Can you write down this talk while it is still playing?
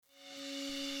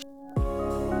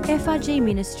FRG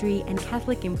Ministry and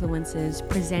Catholic Influencers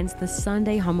presents the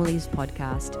Sunday Homilies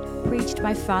podcast, preached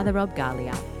by Father Rob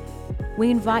Galea. We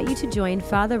invite you to join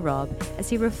Father Rob as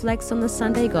he reflects on the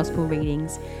Sunday Gospel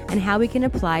readings and how we can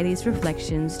apply these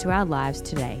reflections to our lives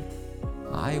today.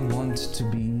 I want to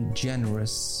be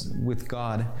generous with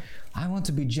God. I want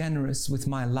to be generous with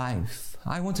my life.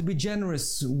 I want to be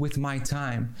generous with my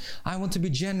time. I want to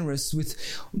be generous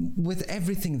with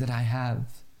everything that I have.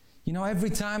 You know, every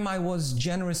time I was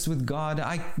generous with God,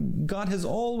 God has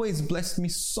always blessed me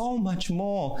so much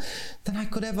more than I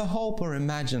could ever hope or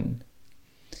imagine.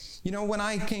 You know, when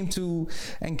I came to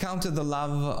encounter the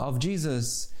love of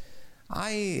Jesus,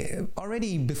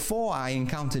 before I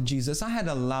encountered Jesus, I had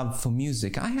a love for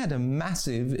music. I had a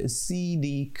massive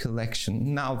CD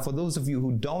collection. Now, for those of you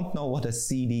who don't know what a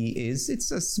CD is,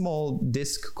 it's a small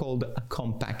disc called a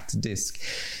compact disc,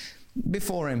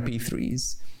 before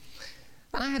MP3s.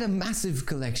 And I had a massive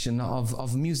collection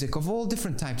of music of all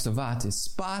different types of artists,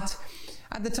 but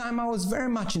at the time I was very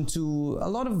much into a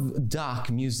lot of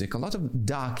dark music, a lot of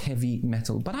dark heavy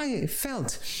metal. But I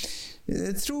felt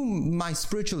through my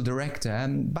spiritual director,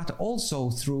 but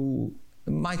also through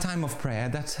my time of prayer,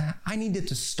 that I needed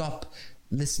to stop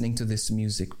listening to this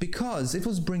music because it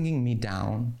was bringing me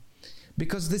down.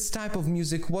 Because this type of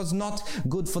music was not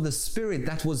good for the spirit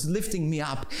that was lifting me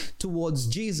up towards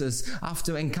Jesus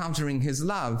after encountering his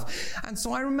love. And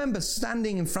so I remember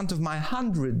standing in front of my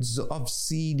hundreds of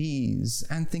CDs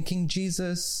and thinking,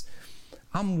 Jesus,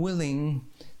 I'm willing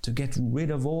to get rid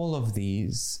of all of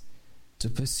these to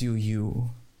pursue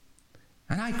you.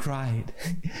 And I cried.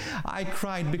 I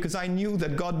cried because I knew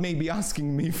that God may be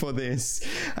asking me for this.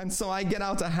 And so I get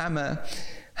out a hammer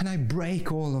and I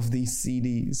break all of these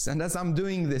CDs. And as I'm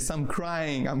doing this, I'm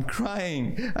crying.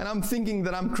 And I'm thinking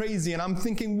that I'm crazy. And I'm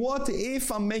thinking, what if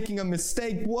I'm making a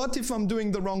mistake? What if I'm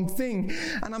doing the wrong thing?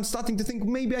 And I'm starting to think,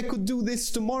 maybe I could do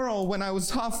this tomorrow, when I was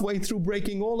halfway through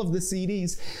breaking all of the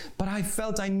CDs. But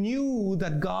I knew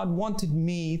that God wanted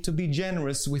me to be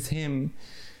generous with him.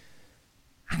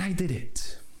 And I did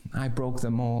it. I broke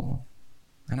them all.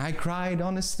 And I cried,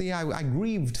 honestly. I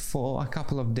grieved for a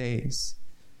couple of days.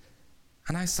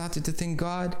 And I started to think,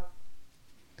 God,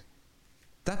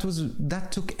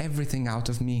 that took everything out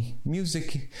of me.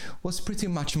 Music was pretty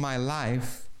much my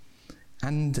life.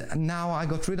 And now I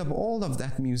got rid of all of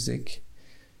that music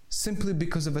simply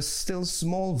because of a still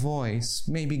small voice.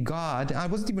 Maybe God, I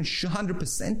wasn't even sure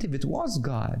 100% if it was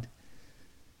God.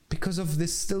 Because of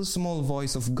this still small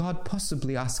voice of God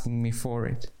possibly asking me for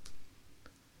it.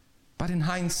 But in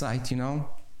hindsight, you know,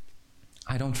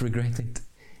 I don't regret it.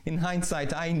 In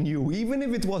hindsight, I knew, even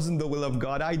if it wasn't the will of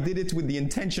God, I did it with the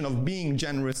intention of being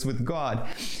generous with God.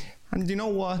 And you know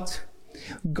what?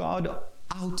 God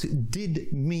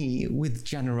outdid me with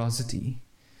generosity.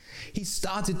 He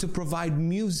started to provide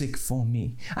music for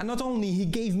me. And not only, he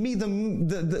gave me the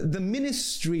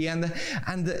ministry and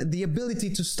the ability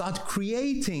to start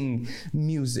creating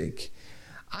music.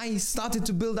 I started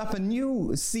to build up a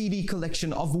new CD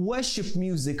collection of worship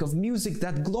music, of music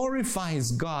that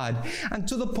glorifies God. And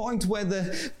to the point where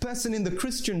the person in the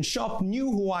Christian shop knew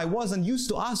who I was and used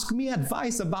to ask me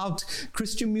advice about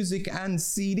Christian music and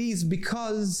CDs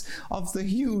because of the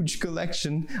huge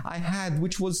collection I had,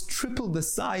 which was triple the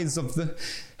size of the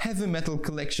heavy metal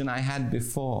collection I had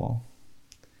before.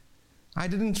 I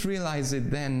didn't realize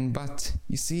it then, but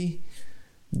you see,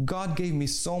 God gave me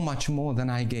so much more than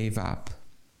I gave up.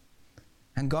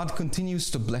 And God continues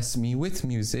to bless me with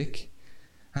music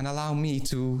and allow me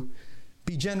to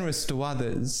be generous to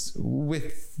others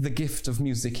with the gift of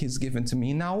music he's given to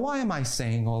me. Now, why am I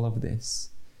saying all of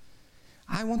this?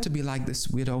 I want to be like this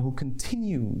widow who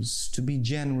continues to be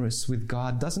generous with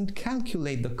God, doesn't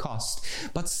calculate the cost,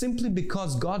 but simply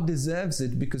because God deserves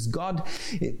it, because God,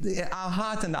 our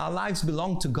heart and our lives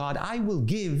belong to God, I will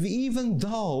give even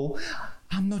though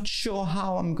I'm not sure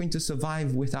how I'm going to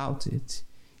survive without it.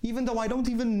 Even though I don't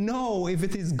even know if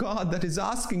it is God that is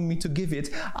asking me to give it,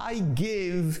 I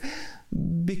give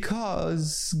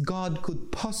because God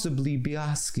could possibly be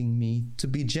asking me to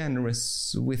be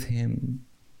generous with him.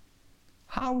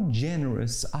 How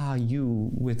generous are you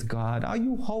with God? Are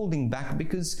you holding back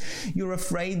because you're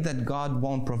afraid that God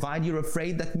won't provide? You're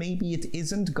afraid that maybe it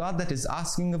isn't God that is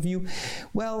asking of you?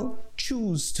 Well,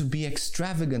 choose to be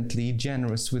extravagantly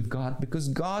generous with God, because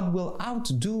God will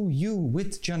outdo you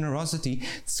with generosity.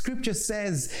 Scripture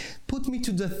says, put me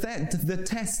to the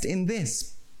test in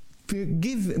this.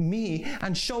 Give me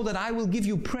and show that I will give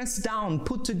you, pressed down,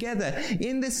 put together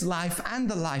in this life and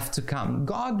the life to come.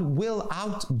 God will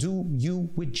outdo you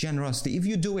with generosity. If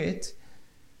you do it,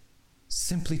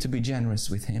 simply to be generous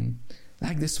with him,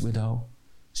 like this widow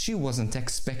She wasn't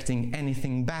expecting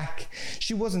anything back.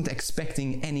 She wasn't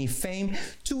expecting any fame.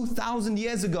 2,000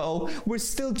 years ago, we're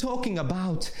still talking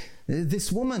about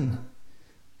this woman.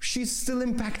 She's still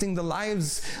impacting the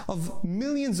lives of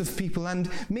millions of people, and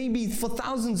maybe for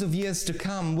thousands of years to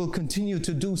come will continue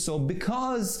to do so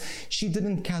because she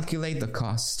didn't calculate the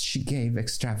cost. She gave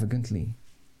extravagantly.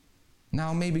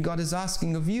 Now maybe God is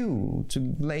asking of you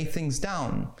to lay things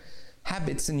down,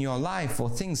 habits in your life or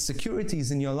things,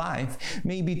 securities in your life,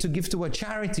 maybe to give to a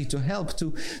charity, to help,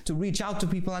 to reach out to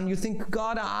people, and you think,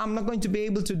 God, I'm not going to be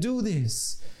able to do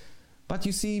this. But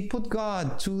you see, put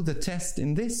God to the test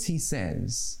in this, he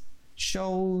says.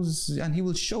 Shows, and he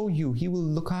will show you, he will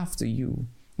look after you.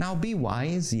 Now be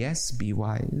wise, yes, be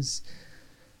wise,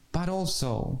 but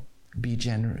also be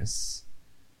generous.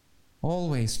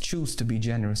 Always choose to be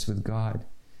generous with God.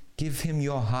 Give him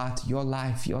your heart, your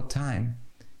life, your time.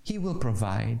 He will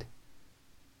provide.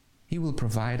 He will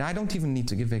provide. I don't even need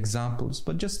to give examples,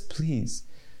 but just please,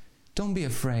 don't be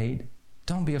afraid.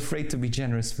 Don't be afraid to be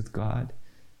generous with God,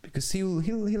 because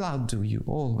he'll outdo you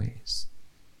always.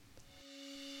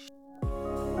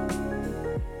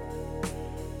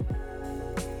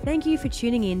 Thank you for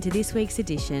tuning in to this week's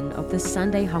edition of the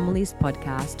Sunday Homilies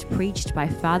podcast preached by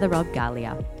Father Rob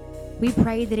Galea. We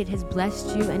pray that it has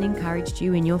blessed you and encouraged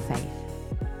you in your faith.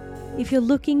 If you're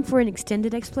looking for an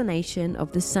extended explanation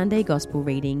of the Sunday Gospel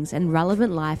readings and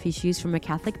relevant life issues from a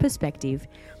Catholic perspective,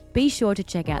 be sure to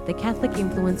check out the Catholic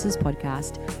Influencers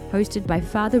podcast hosted by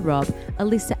Father Rob,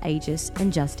 Alyssa Aegis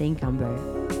and Justine Cumbo.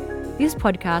 This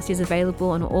podcast is available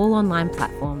on all online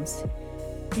platforms.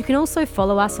 You can also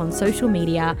follow us on social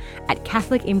media at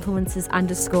Catholic Influencers _ on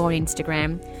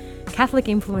Instagram, Catholic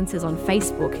Influencers on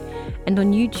Facebook, and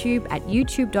on YouTube at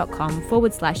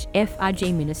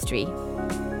youtube.com/FRG Ministry.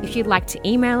 If you'd like to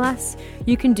email us,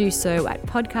 you can do so at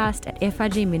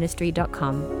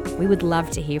podcast@frgministry.com. We would love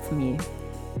to hear from you.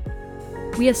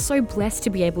 We are so blessed to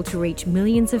be able to reach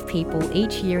millions of people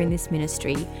each year in this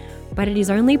ministry, but it is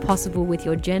only possible with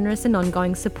your generous and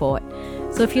ongoing support.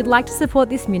 So if you'd like to support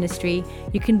this ministry,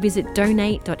 you can visit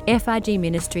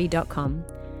donate.frgministry.com.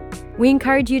 We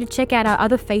encourage you to check out our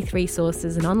other faith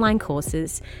resources and online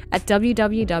courses at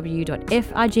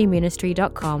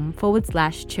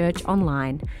www.frgministry.com/church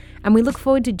online. And we look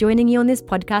forward to joining you on this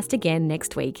podcast again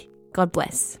next week. God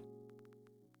bless.